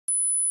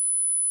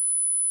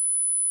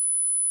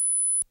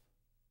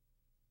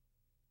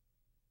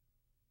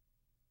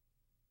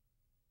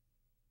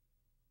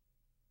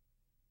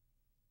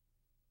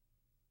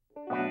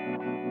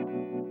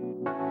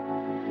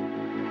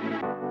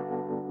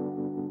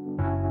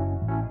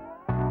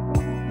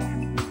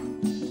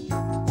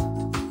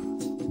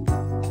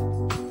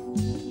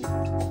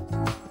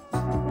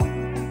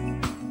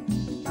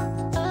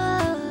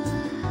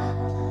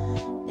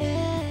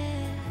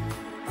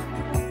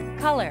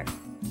Color,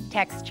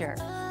 texture,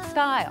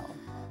 style.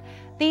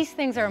 These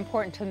things are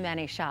important to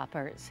many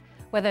shoppers,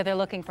 whether they're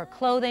looking for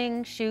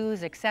clothing,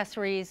 shoes,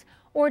 accessories,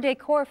 or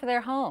decor for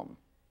their home.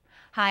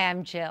 Hi,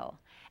 I'm Jill,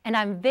 and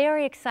I'm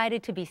very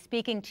excited to be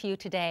speaking to you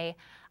today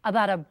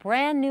about a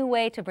brand new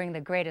way to bring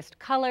the greatest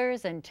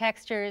colors and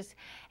textures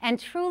and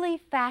truly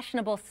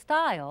fashionable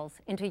styles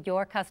into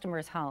your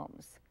customers'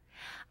 homes.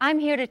 I'm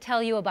here to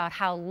tell you about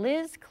how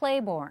Liz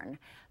Claiborne,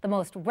 the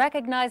most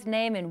recognized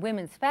name in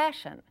women's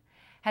fashion,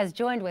 has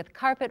joined with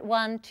Carpet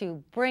One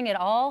to bring it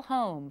all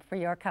home for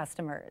your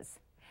customers.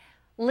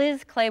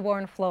 Liz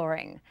Claiborne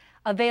Flooring,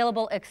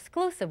 available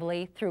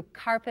exclusively through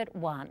Carpet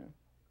One.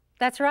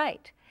 That's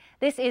right,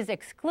 this is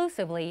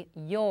exclusively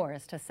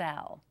yours to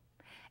sell.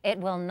 It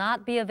will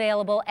not be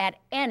available at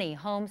any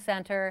home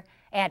center,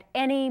 at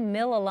any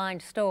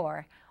mill-aligned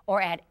store,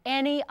 or at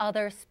any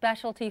other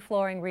specialty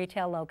flooring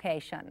retail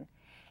location.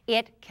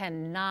 It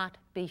cannot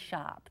be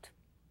shopped.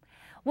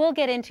 We'll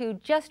get into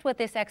just what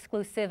this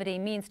exclusivity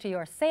means to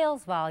your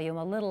sales volume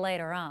a little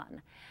later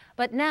on.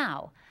 But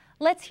now,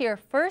 let's hear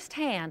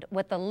firsthand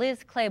what the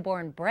Liz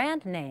Claiborne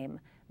brand name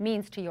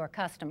means to your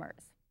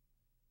customers.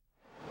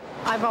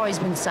 I've always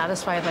been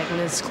satisfied like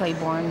Liz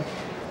Claiborne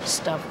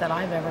stuff that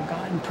I've ever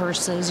gotten,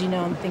 purses, you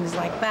know, and things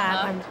like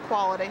that.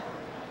 Quality.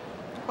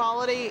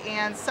 Quality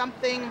and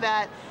something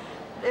that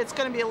it's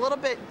going to be a little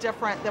bit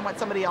different than what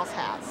somebody else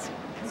has.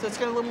 So it's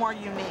going to be a little more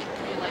unique.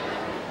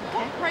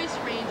 What price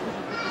range would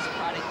you put this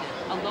product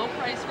in? A low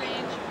price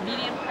range,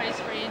 medium price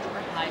range,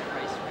 or high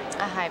price range?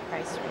 A high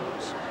price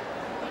range.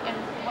 And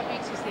what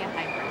makes you say a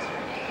high price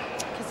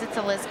range? Because it's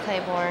a Liz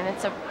Claiborne.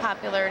 It's a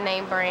popular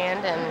name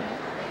brand, and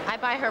I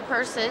buy her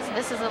purses.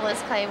 This is a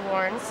Liz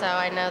Claiborne, so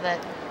I know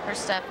that her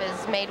stuff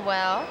is made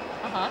well,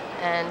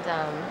 and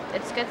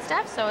it's good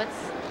stuff, so it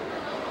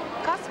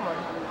costs more.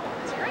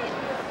 That's great.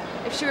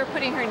 If she were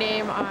putting her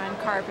name on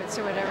carpets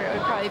or whatever, it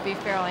would probably be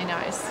fairly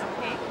nice.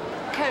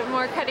 Okay.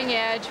 More cutting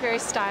edge, very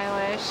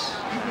stylish.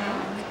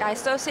 I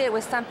associate it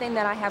with something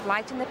that I have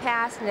liked in the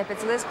past, and if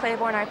it's Liz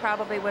Claiborne, I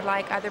probably would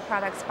like other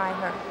products by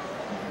her.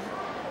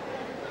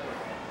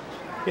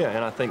 Yeah,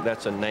 and I think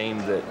that's a name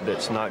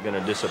that's not going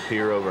to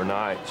disappear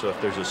overnight. So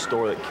if there's a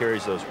store that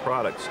carries those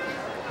products,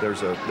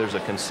 there's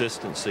a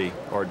consistency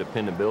or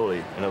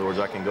dependability. In other words,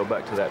 I can go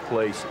back to that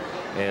place,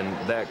 and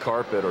that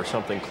carpet or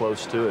something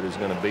close to it is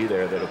going to be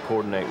there that'll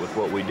coordinate with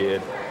what we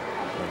did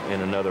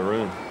in another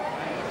room.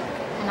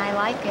 And I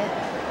like it.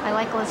 I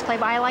like Liz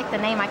Claiborne. I like the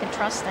name. I can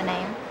trust the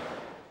name.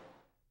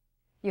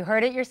 You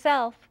heard it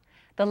yourself.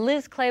 The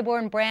Liz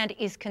Claiborne brand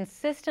is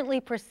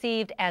consistently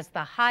perceived as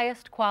the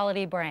highest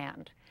quality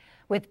brand,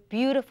 with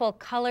beautiful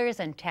colors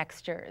and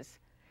textures.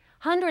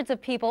 Hundreds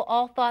of people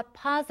all thought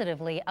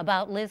positively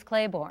about Liz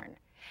Claiborne,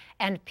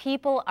 and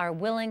people are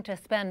willing to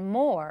spend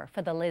more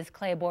for the Liz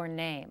Claiborne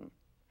name.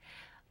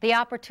 The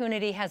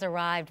opportunity has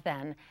arrived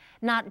then,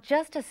 not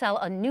just to sell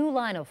a new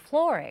line of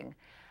flooring,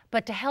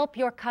 but to help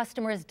your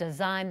customers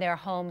design their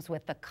homes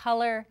with the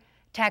color,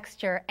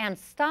 texture, and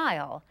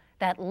style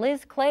that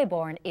Liz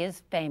Claiborne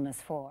is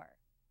famous for.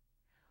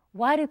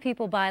 Why do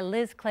people buy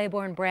Liz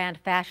Claiborne brand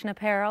fashion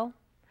apparel?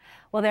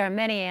 Well, there are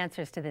many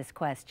answers to this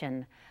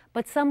question,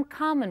 but some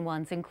common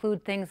ones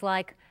include things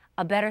like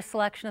a better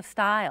selection of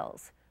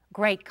styles,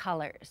 great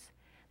colors,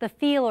 the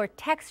feel or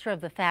texture of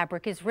the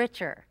fabric is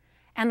richer,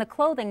 and the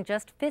clothing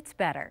just fits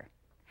better.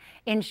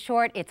 In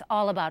short, it's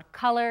all about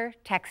color,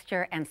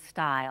 texture, and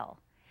style.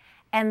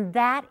 And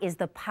that is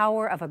the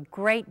power of a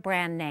great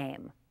brand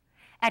name.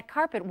 At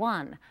Carpet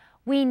One,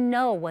 we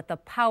know what the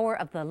power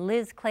of the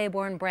Liz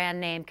Claiborne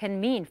brand name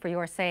can mean for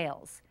your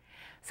sales.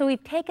 So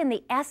we've taken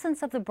the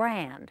essence of the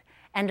brand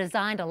and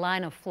designed a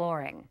line of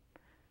flooring.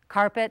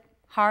 Carpet,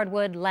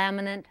 hardwood,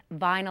 laminate,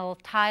 vinyl,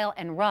 tile,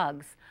 and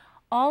rugs,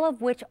 all of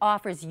which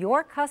offers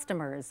your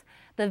customers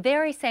the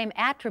very same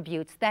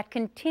attributes that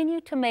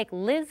continue to make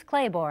Liz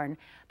Claiborne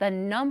the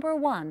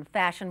 #1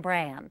 fashion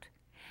brand.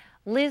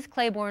 Liz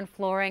Claiborne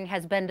flooring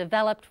has been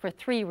developed for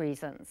 3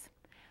 reasons.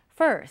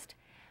 First,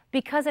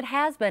 because it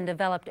has been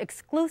developed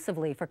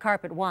exclusively for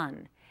Carpet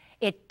One,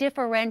 it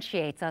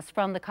differentiates us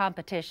from the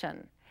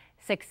competition.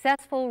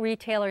 Successful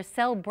retailers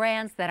sell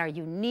brands that are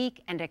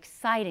unique and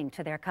exciting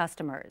to their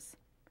customers.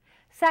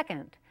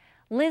 Second,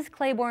 Liz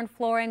Claiborne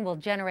flooring will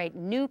generate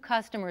new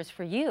customers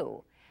for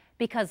you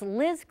because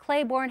Liz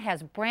Claiborne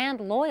has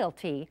brand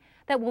loyalty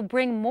that will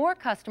bring more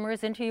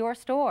customers into your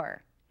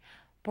store.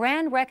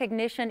 Brand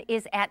recognition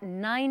is at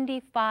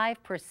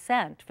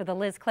 95% for the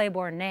Liz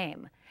Claiborne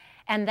name,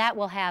 and that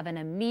will have an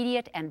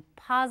immediate and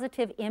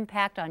positive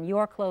impact on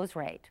your close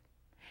rate.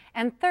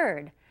 And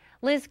third,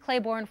 Liz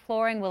Claiborne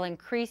flooring will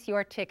increase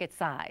your ticket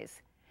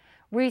size.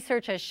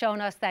 Research has shown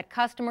us that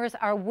customers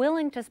are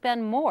willing to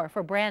spend more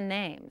for brand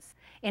names.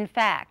 In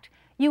fact,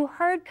 you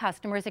heard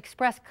customers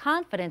express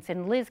confidence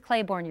in Liz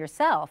Claiborne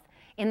yourself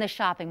in the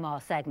shopping mall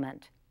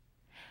segment.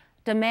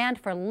 Demand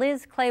for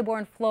Liz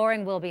Claiborne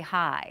flooring will be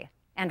high,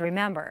 and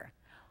remember,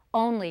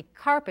 only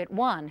Carpet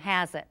One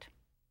has it.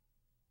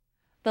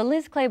 The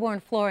Liz Claiborne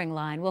flooring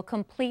line will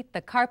complete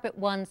the Carpet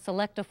One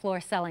Select-A-Floor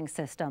selling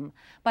system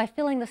by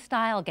filling the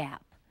style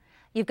gap.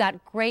 You've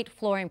got great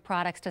flooring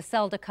products to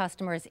sell to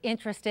customers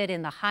interested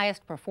in the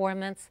highest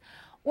performance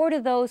or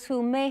to those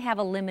who may have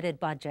a limited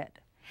budget.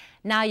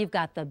 Now you've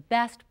got the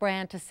best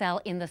brand to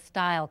sell in the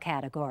style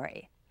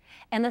category.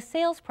 And the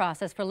sales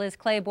process for Liz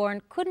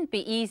Claiborne couldn't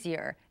be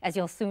easier, as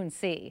you'll soon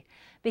see,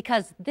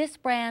 because this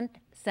brand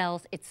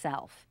sells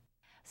itself.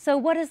 So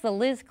what is the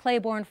Liz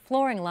Claiborne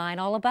flooring line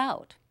all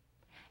about?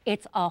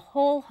 It's a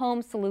whole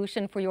home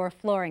solution for your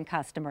flooring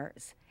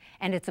customers.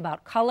 And it's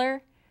about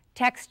color,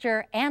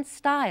 texture, and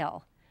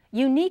style,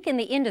 unique in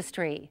the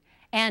industry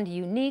and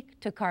unique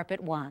to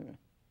Carpet One.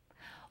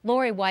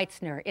 Lori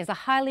Weitzner is a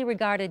highly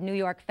regarded New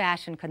York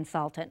fashion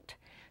consultant,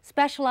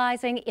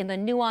 specializing in the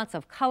nuance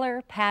of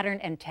color, pattern,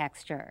 and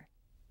texture.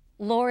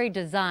 Lori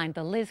designed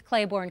the Liz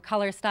Claiborne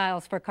color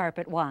styles for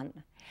Carpet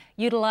One,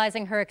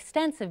 utilizing her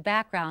extensive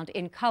background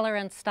in color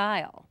and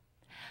style.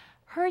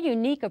 Her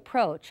unique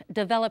approach,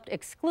 developed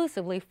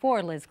exclusively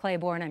for Liz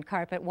Claiborne and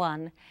Carpet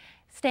One,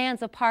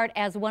 stands apart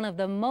as one of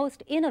the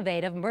most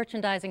innovative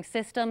merchandising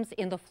systems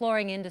in the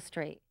flooring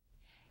industry.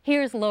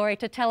 Here's Lori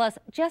to tell us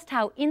just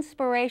how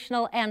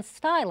inspirational and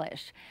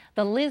stylish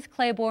the Liz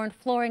Claiborne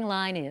flooring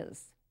line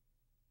is.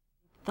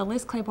 The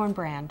Liz Claiborne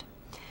brand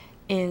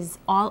is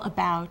all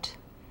about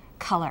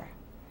color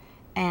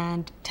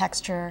and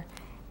texture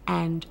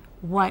and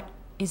what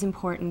is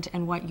important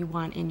and what you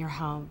want in your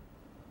home.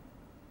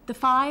 The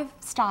 5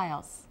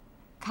 styles: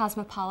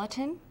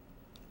 cosmopolitan,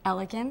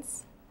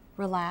 elegance,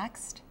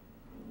 relaxed,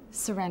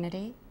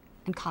 serenity,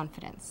 and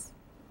confidence.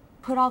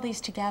 Put all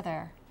these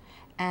together,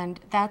 and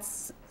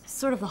that's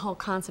sort of the whole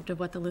concept of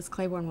what the Liz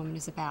Claiborne woman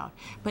is about.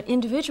 But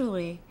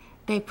individually,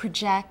 they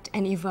project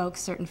and evoke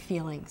certain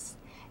feelings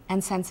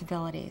and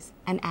sensibilities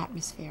and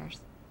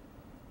atmospheres.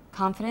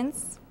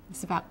 Confidence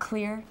is about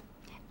clear,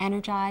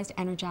 energized,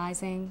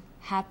 energizing,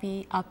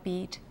 happy,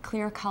 upbeat,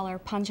 clear color,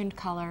 pungent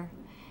color,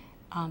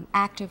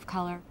 active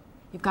color.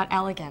 You've got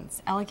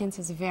elegance. Elegance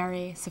is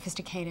very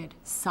sophisticated,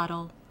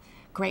 subtle,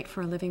 great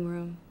for a living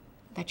room,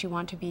 that you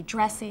want to be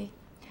dressy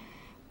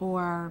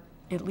or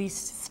at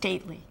least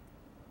stately.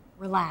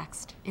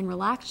 Relaxed. In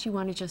relaxed, you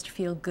want to just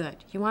feel good.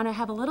 You want to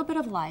have a little bit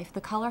of life.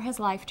 The color has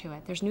life to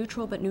it. There's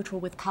neutral, but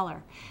neutral with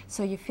color.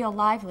 So you feel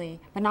lively,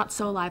 but not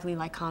so lively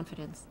like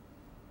confidence.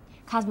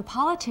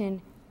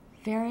 Cosmopolitan,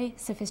 very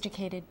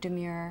sophisticated,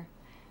 demure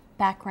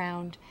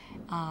background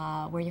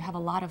where you have a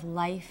lot of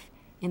life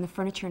in the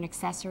furniture and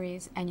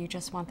accessories, and you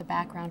just want the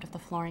background of the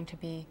flooring to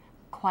be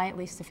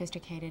quietly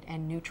sophisticated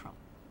and neutral.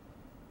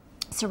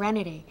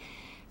 Serenity.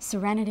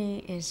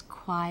 Serenity is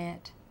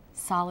quiet,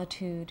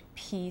 solitude,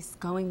 peace,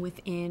 going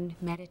within,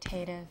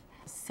 meditative,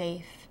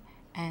 safe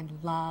and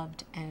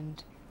loved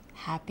and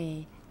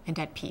happy and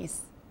at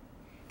peace.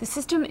 The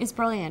system is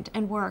brilliant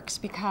and works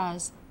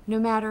because no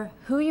matter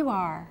who you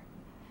are,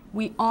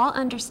 we all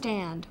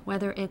understand,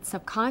 whether it's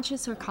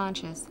subconscious or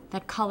conscious,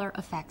 that color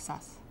affects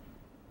us.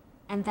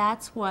 And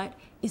that's what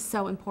is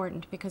so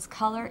important, because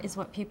color is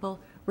what people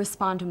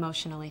respond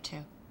emotionally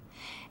to.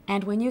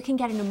 And when you can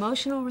get an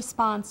emotional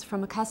response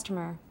from a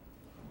customer,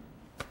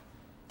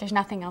 there's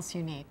nothing else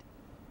you need.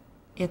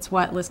 It's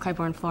what Liz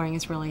Claiborne flooring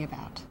is really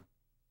about.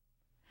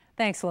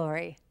 Thanks,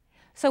 Lori.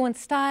 So when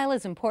style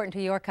is important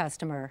to your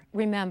customer,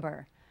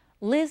 remember,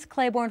 Liz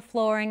Claiborne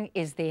flooring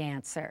is the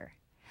answer.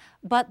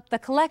 But the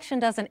collection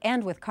doesn't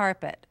end with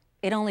carpet.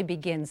 It only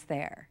begins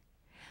there.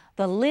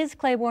 The Liz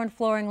Claiborne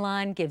flooring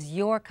line gives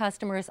your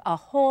customers a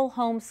whole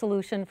home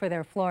solution for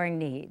their flooring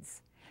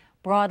needs.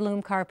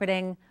 Broadloom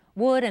carpeting,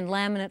 wood and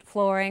laminate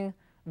flooring,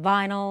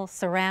 vinyl,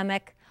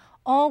 ceramic,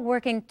 all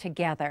working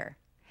together.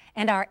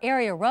 And our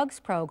area rugs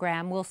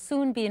program will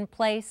soon be in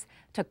place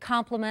to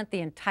complement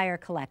the entire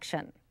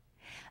collection.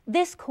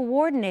 This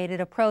coordinated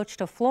approach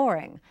to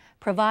flooring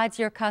provides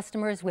your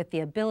customers with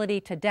the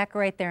ability to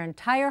decorate their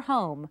entire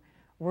home,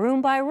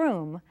 room by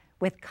room,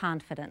 with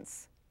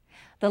confidence.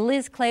 The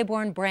Liz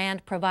Claiborne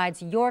brand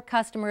provides your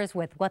customers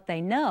with what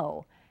they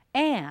know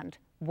and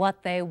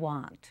what they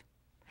want.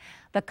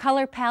 The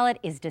color palette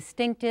is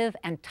distinctive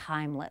and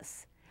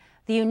timeless.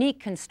 The unique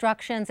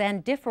constructions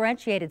and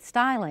differentiated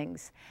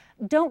stylings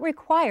don't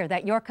require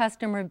that your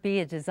customer be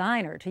a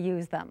designer to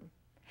use them.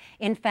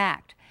 In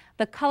fact,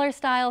 the color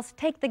styles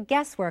take the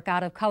guesswork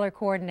out of color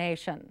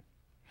coordination.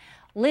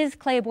 Liz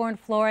Claiborne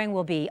flooring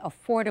will be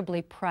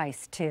affordably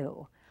priced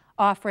too,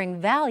 offering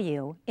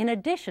value in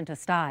addition to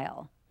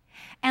style.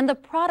 And the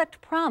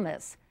product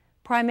promise,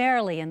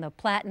 primarily in the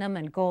platinum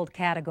and gold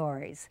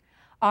categories,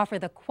 offer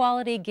the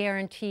quality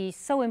guarantee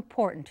so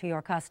important to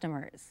your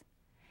customers.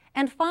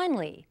 And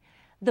finally,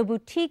 the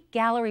boutique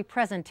gallery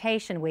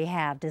presentation we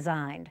have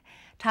designed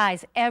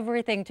ties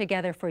everything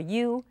together for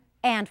you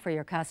and for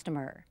your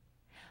customer.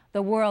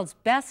 The world's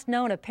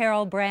best-known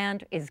apparel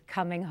brand is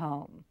coming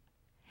home.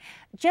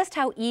 Just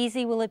how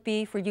easy will it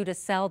be for you to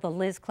sell the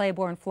Liz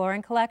Claiborne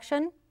flooring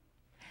collection?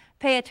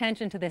 Pay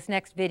attention to this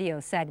next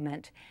video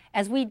segment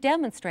as we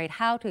demonstrate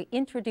how to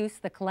introduce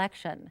the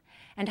collection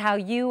and how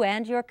you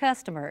and your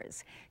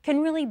customers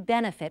can really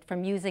benefit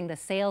from using the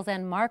sales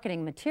and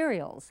marketing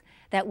materials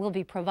that will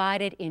be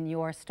provided in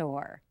your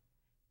store.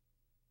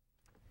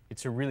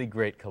 It's a really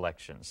great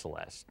collection,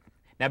 Celeste.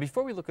 Now,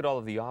 before we look at all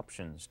of the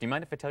options, do you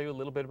mind if I tell you a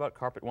little bit about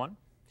Carpet One?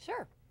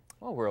 Sure.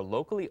 Well, we're a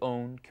locally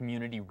owned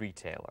community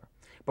retailer,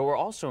 but we're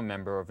also a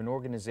member of an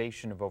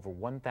organization of over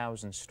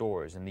 1,000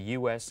 stores in the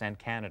U.S. and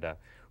Canada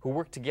who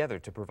work together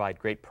to provide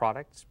great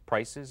products,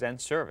 prices,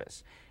 and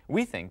service.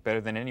 We think better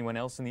than anyone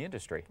else in the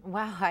industry.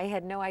 Wow, I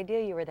had no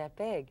idea you were that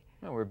big.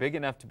 Well, we're big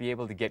enough to be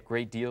able to get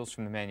great deals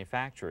from the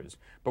manufacturers,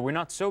 but we're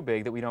not so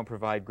big that we don't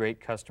provide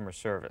great customer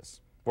service.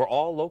 We're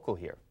all local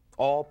here,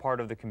 all part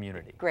of the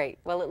community. Great.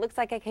 Well, it looks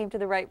like I came to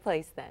the right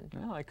place then.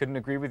 Well, I couldn't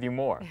agree with you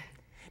more.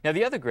 Now,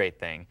 the other great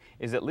thing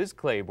is that Liz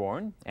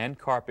Claiborne and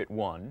Carpet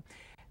One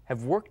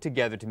have worked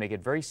together to make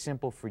it very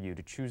simple for you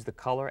to choose the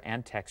color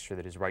and texture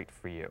that is right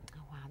for you.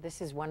 Oh, wow,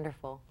 this is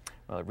wonderful.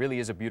 Well, it really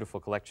is a beautiful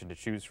collection to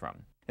choose from.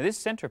 Now, this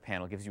center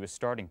panel gives you a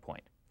starting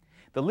point.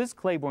 The Liz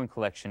Claiborne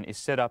collection is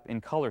set up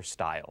in color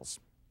styles.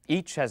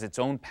 Each has its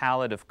own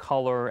palette of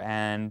color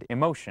and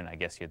emotion, I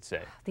guess you'd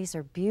say. These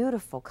are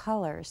beautiful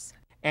colors.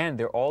 And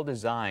they're all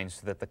designed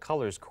so that the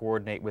colors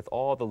coordinate with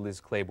all the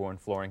Liz Claiborne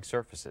flooring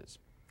surfaces.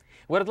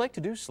 What I'd like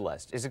to do,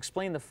 Celeste, is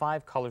explain the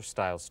 5 color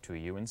styles to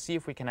you and see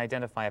if we can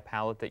identify a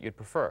palette that you'd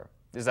prefer.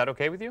 Is that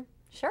okay with you?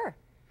 Sure.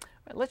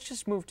 Right, let's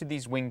just move to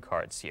these wing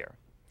cards here.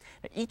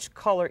 Now, each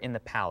color in the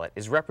palette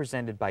is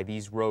represented by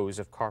these rows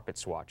of carpet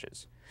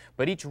swatches,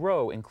 but each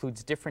row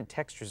includes different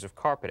textures of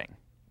carpeting.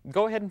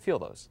 Go ahead and feel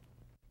those.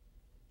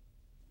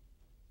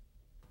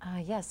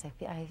 Yes,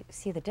 I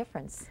see the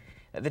difference.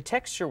 Now, the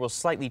texture will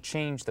slightly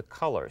change the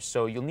color,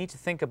 so you'll need to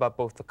think about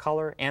both the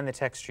color and the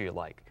texture you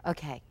like.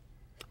 Okay.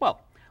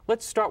 Well,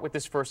 let's start with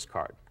this first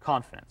card,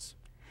 Confidence.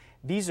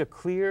 These are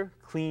clear,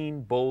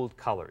 clean, bold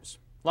colors.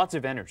 Lots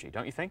of energy,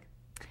 don't you think?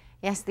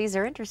 Yes, these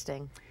are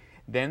interesting.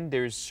 Then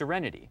there's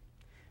Serenity.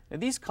 Now,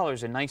 these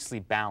colors are nicely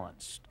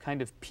balanced,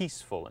 kind of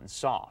peaceful and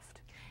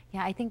soft.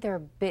 Yeah, I think they're a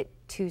bit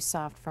too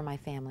soft for my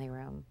family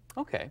room.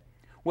 Okay.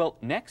 Well,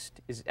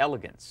 next is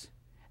Elegance.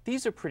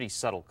 These are pretty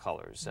subtle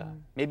colors.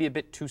 Maybe a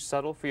bit too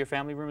subtle for your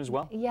family room as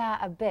well? Yeah,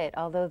 a bit,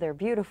 although they're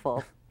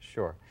beautiful.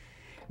 Sure.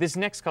 This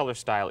next color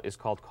style is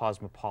called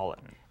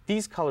Cosmopolitan.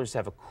 These colors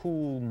have a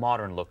cool,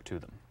 modern look to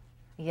them.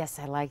 Yes,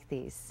 I like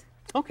these.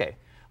 Okay,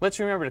 let's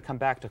remember to come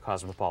back to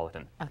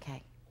Cosmopolitan.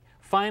 Okay.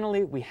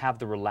 Finally, we have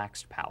the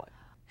Relaxed palette.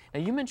 Now,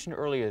 you mentioned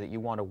earlier that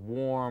you want a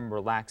warm,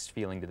 relaxed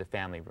feeling to the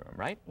family room,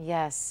 right?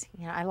 Yes,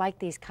 you know, I like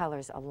these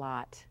colors a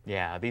lot.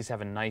 Yeah, these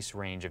have a nice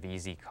range of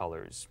easy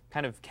colors,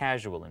 kind of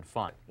casual and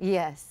fun.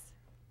 Yes.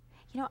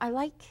 You know, I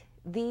like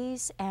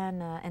these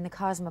and the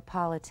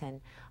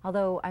Cosmopolitan,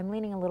 although I'm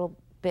leaning a little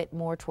bit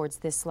more towards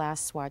this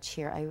last swatch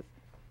here.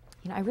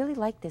 I really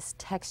like this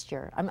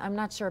texture. I'm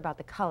not sure about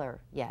the color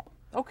yet.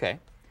 Okay.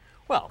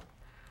 Well,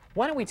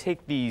 why don't we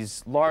take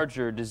these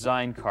larger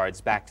design cards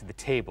back to the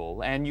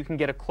table and you can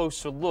get a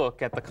closer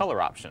look at the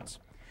color options.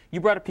 You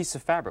brought a piece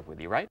of fabric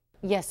with you, right?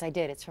 Yes, I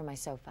did. It's for my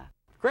sofa.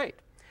 Great.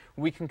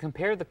 We can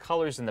compare the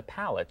colors in the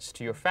palettes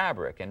to your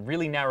fabric and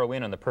really narrow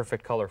in on the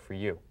perfect color for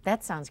you.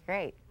 That sounds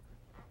great.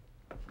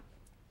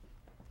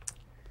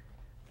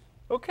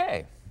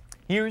 Okay.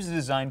 Here's the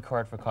design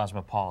card for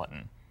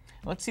Cosmopolitan.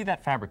 Let's see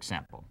that fabric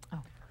sample.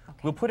 Oh, okay.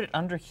 We'll put it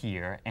under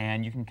here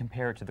and you can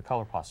compare it to the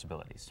color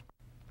possibilities.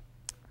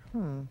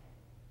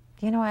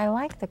 You know, I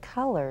like the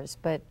colors,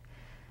 but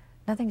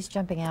nothing's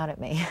jumping out at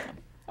me.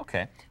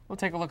 Okay. We'll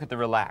take a look at the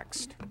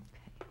Relaxed.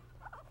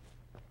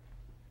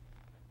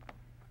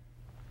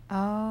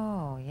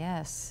 Oh,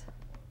 yes.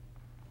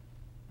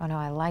 Oh, no,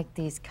 I like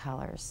these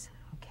colors.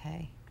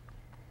 Okay.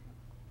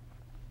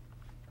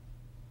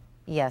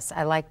 Yes,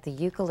 I like the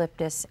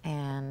eucalyptus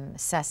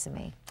and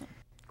sesame.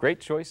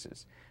 Great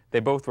choices. They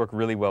both work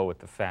really well with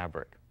the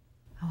fabric.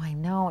 Oh, I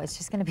know. It's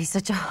just going to be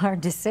such a hard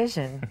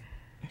decision.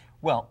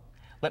 Well,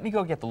 let me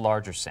go get the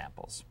larger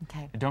samples.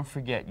 Okay. And don't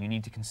forget, you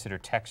need to consider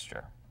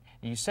texture.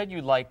 You said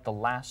you liked the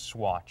last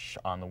swatch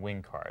on the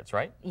wing cards,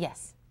 right?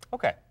 Yes.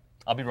 Okay.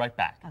 I'll be right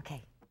back.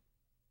 Okay.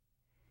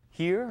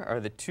 Here are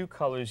the 2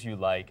 colors you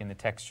like and the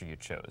texture you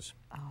chose.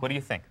 Oh. What do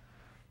you think?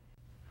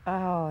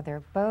 Oh,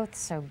 they're both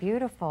so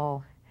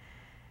beautiful.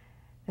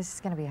 This is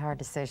going to be a hard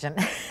decision.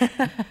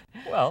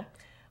 Well,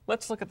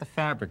 let's look at the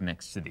fabric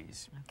next to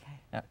these.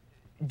 Okay. Now,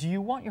 do you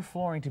want your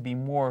flooring to be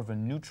more of a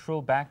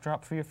neutral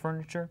backdrop for your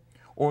furniture,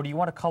 or do you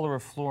want a color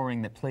of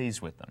flooring that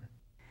plays with them?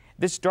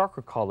 This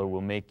darker color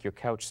will make your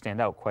couch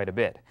stand out quite a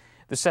bit.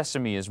 The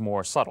sesame is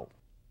more subtle.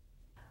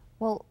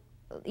 Well,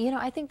 you know,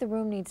 I think the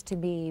room needs to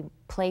be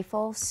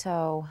playful,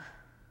 so...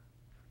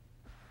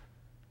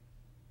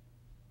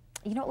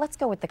 You know, let's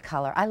go with the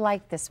color. I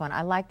like this one.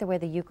 I like the way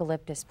the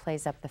eucalyptus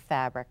plays up the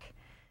fabric.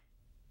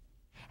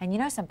 And you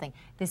know something?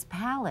 This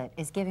palette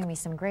is giving me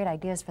some great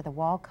ideas for the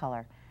wall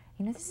color.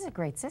 You know, this is a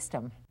great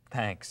system.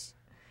 Thanks.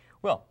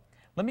 Well,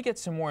 let me get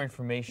some more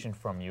information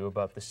from you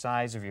about the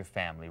size of your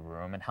family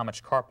room and how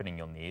much carpeting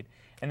you'll need,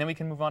 and then we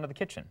can move on to the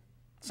kitchen.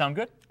 Sound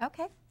good?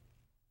 Okay.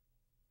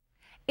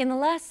 In the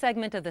last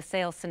segment of the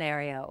sales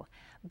scenario,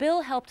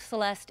 Bill helped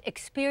Celeste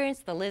experience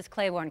the Liz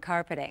Claiborne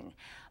carpeting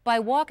by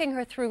walking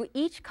her through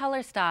each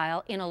color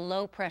style in a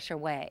low-pressure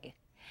way.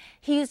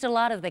 He used a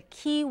lot of the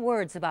key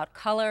words about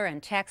color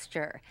and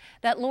texture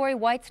that Lori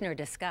Weitzner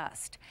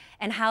discussed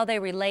and how they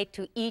relate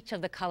to each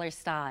of the color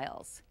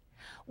styles.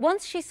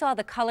 Once she saw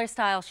the color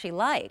style she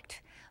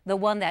liked, the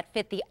one that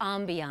fit the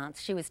ambiance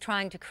she was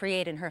trying to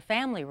create in her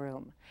family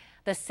room,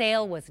 the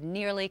sale was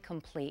nearly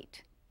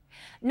complete.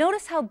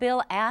 Notice how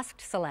Bill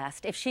asked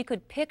Celeste if she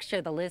could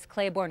picture the Liz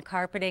Claiborne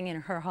carpeting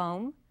in her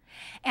home,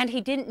 and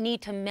he didn't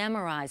need to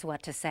memorize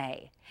what to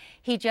say.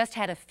 He just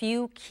had a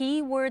few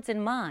key words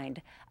in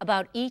mind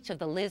about each of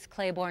the Liz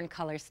Claiborne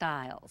color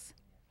styles.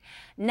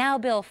 Now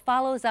Bill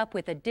follows up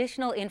with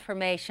additional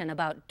information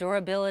about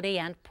durability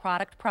and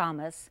product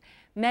promise,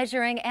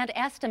 measuring and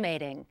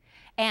estimating,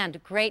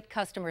 and great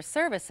customer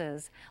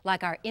services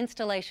like our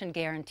installation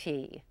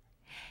guarantee.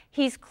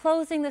 He's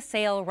closing the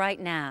sale right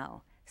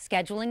now,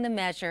 scheduling the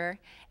measure,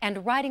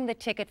 and writing the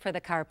ticket for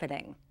the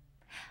carpeting.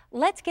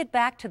 Let's get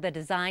back to the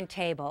design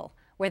table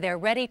where they're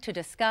ready to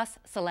discuss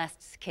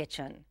Celeste's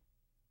kitchen.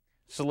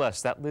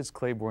 Celeste, that Liz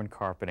Claiborne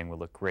carpeting will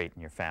look great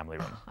in your family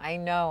room. I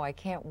know, I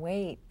can't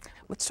wait.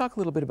 Let's talk a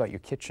little bit about your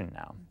kitchen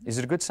now. Is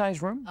it a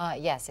good-sized room?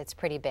 Yes, it's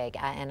pretty big,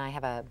 and I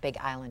have a big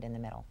island in the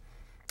middle.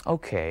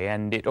 Okay,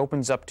 and it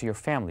opens up to your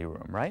family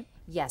room, right?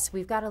 Yes,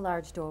 we've got a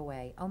large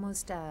doorway,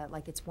 almost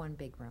like it's one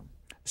big room.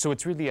 So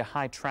it's really a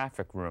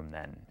high-traffic room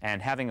then,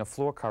 and having a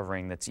floor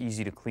covering that's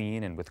easy to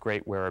clean and with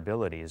great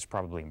wearability is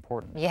probably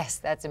important. Yes,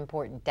 that's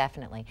important,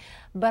 definitely.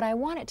 But I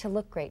want it to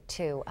look great,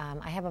 too.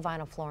 I have a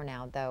vinyl floor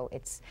now, though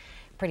it's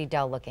pretty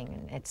dull looking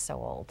and it's so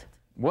old.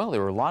 Well,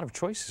 there are a lot of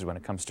choices when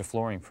it comes to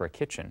flooring for a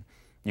kitchen.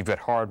 You've got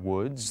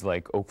hardwoods,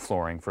 like oak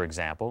flooring, for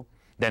example.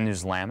 Then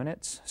there's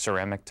laminates,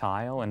 ceramic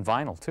tile, and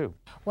vinyl, too.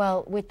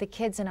 Well, with the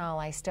kids and all,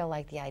 I still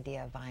like the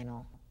idea of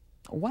vinyl.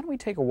 Why don't we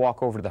take a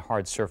walk over to the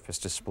hard surface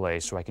display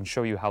so I can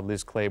show you how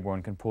Liz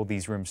Claiborne can pull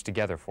these rooms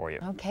together for you.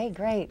 Okay,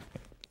 great.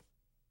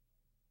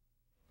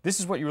 This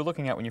is what you were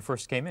looking at when you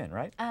first came in,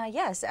 right?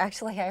 Yes,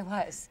 actually I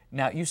was.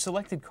 Now, you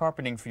selected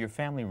carpeting for your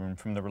family room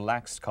from the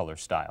relaxed color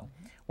style.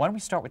 Why don't we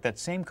start with that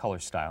same color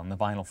style in the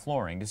vinyl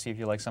flooring to see if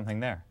you like something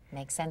there?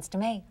 Makes sense to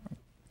me.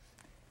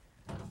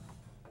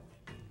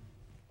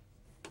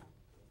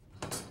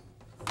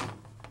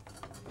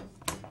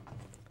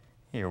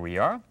 Here we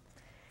are.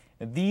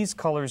 These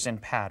colors and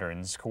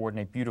patterns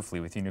coordinate beautifully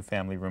with your new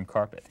family room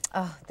carpet.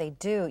 Oh, they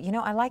do. You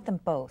know, I like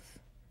them both.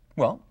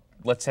 Well,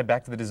 let's head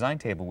back to the design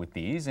table with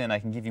these, and I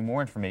can give you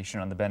more information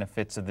on the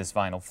benefits of this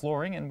vinyl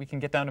flooring, and we can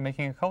get down to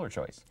making a color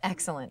choice.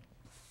 Excellent.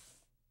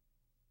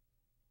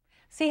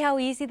 See how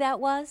easy that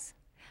was?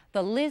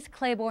 The Liz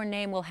Claiborne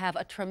name will have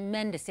a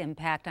tremendous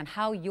impact on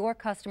how your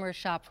customers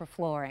shop for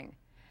flooring.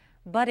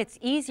 But it's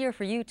easier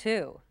for you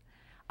too.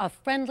 A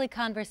friendly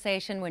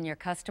conversation when your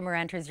customer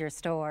enters your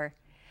store,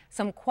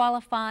 some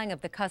qualifying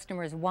of the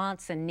customer's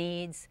wants and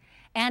needs,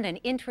 and an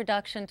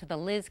introduction to the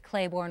Liz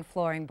Claiborne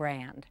flooring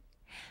brand.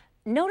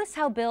 Notice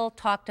how Bill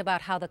talked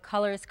about how the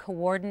colors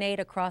coordinate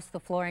across the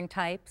flooring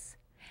types?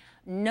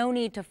 No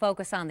need to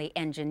focus on the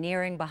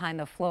engineering behind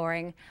the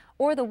flooring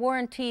or the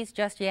warranties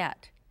just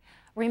yet.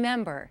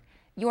 Remember,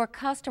 your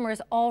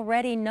customers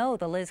already know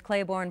the Liz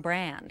Claiborne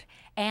brand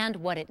and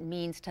what it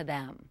means to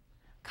them: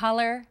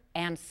 color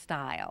and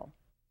style.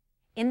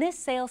 In this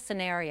sales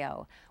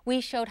scenario,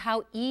 we showed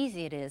how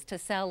easy it is to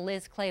sell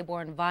Liz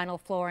Claiborne vinyl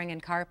flooring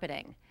and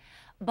carpeting.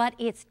 But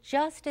it's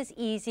just as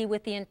easy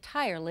with the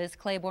entire Liz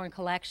Claiborne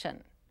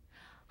collection.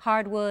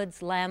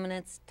 Hardwoods,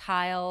 laminates,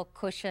 tile,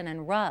 cushion,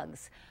 and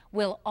rugs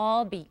will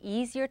all be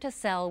easier to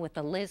sell with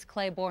the Liz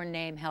Claiborne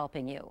name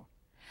helping you.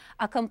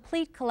 A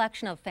complete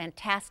collection of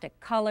fantastic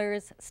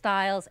colors,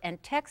 styles,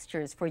 and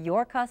textures for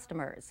your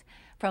customers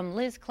from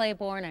Liz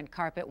Claiborne and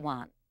Carpet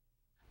One.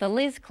 The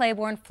Liz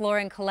Claiborne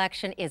flooring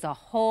collection is a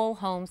whole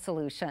home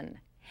solution.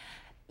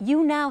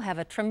 You now have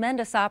a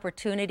tremendous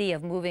opportunity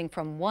of moving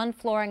from one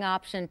flooring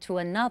option to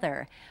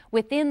another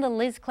within the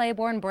Liz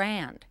Claiborne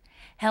brand,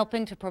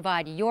 helping to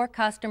provide your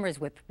customers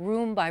with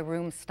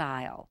room-by-room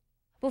style.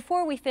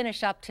 Before we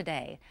finish up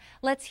today,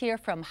 let's hear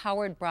from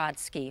Howard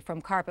Brodsky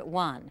from Carpet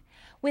One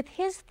with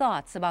his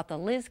thoughts about the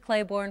Liz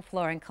Claiborne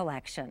flooring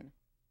collection.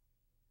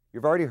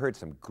 You've already heard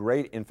some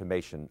great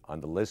information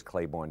on the Liz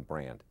Claiborne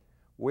brand.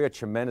 We are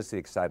tremendously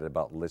excited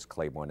about Liz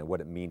Claiborne and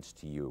what it means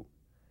to you.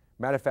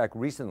 Matter of fact,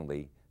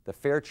 recently, the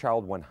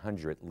Fairchild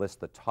 100 lists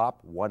the top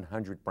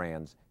 100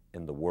 brands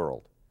in the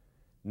world.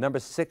 Number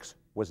 6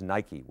 was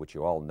Nike, which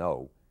you all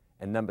know,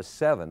 and number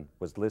 7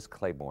 was Liz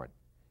Claiborne.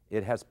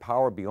 It has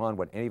power beyond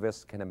what any of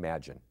us can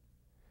imagine.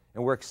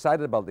 And we're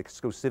excited about the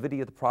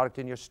exclusivity of the product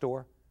in your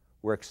store.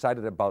 We're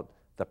excited about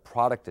the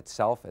product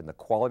itself and the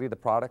quality of the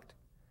product.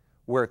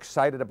 We're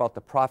excited about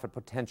the profit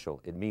potential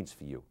it means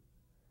for you.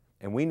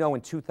 And we know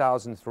in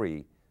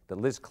 2003 that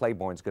Liz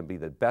Claiborne is going to be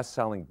the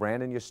best-selling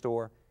brand in your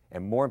store,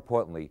 and more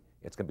importantly,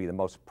 it's going to be the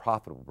most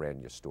profitable brand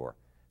in your store.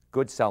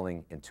 Good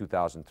selling in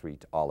 2003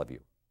 to all of you.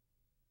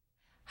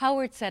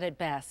 Howard said it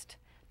best.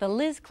 The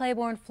Liz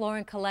Claiborne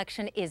Flooring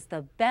Collection is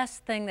the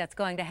best thing that's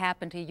going to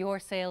happen to your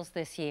sales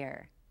this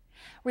year.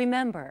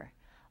 Remember,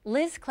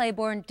 Liz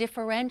Claiborne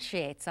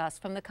differentiates us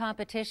from the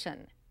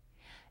competition.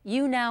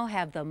 You now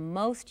have the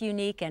most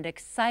unique and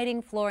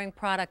exciting flooring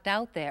product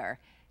out there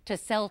to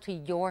sell to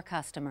your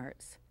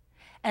customers.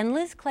 And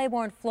Liz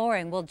Claiborne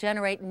Flooring will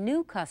generate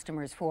new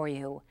customers for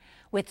you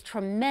with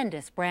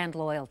tremendous brand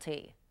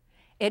loyalty.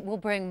 It will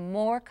bring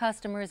more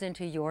customers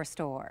into your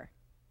store.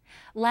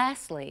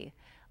 Lastly,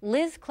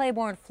 Liz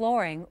Claiborne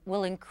Flooring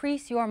will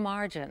increase your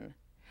margin.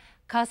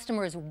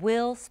 Customers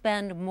will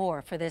spend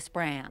more for this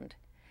brand,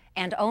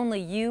 and only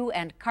you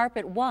and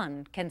Carpet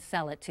One can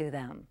sell it to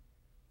them.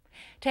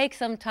 Take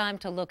some time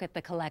to look at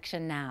the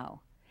collection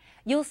now.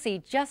 You'll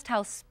see just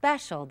how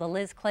special the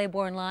Liz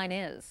Claiborne line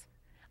is.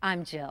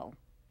 I'm Jill.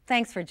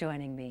 Thanks for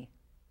joining me.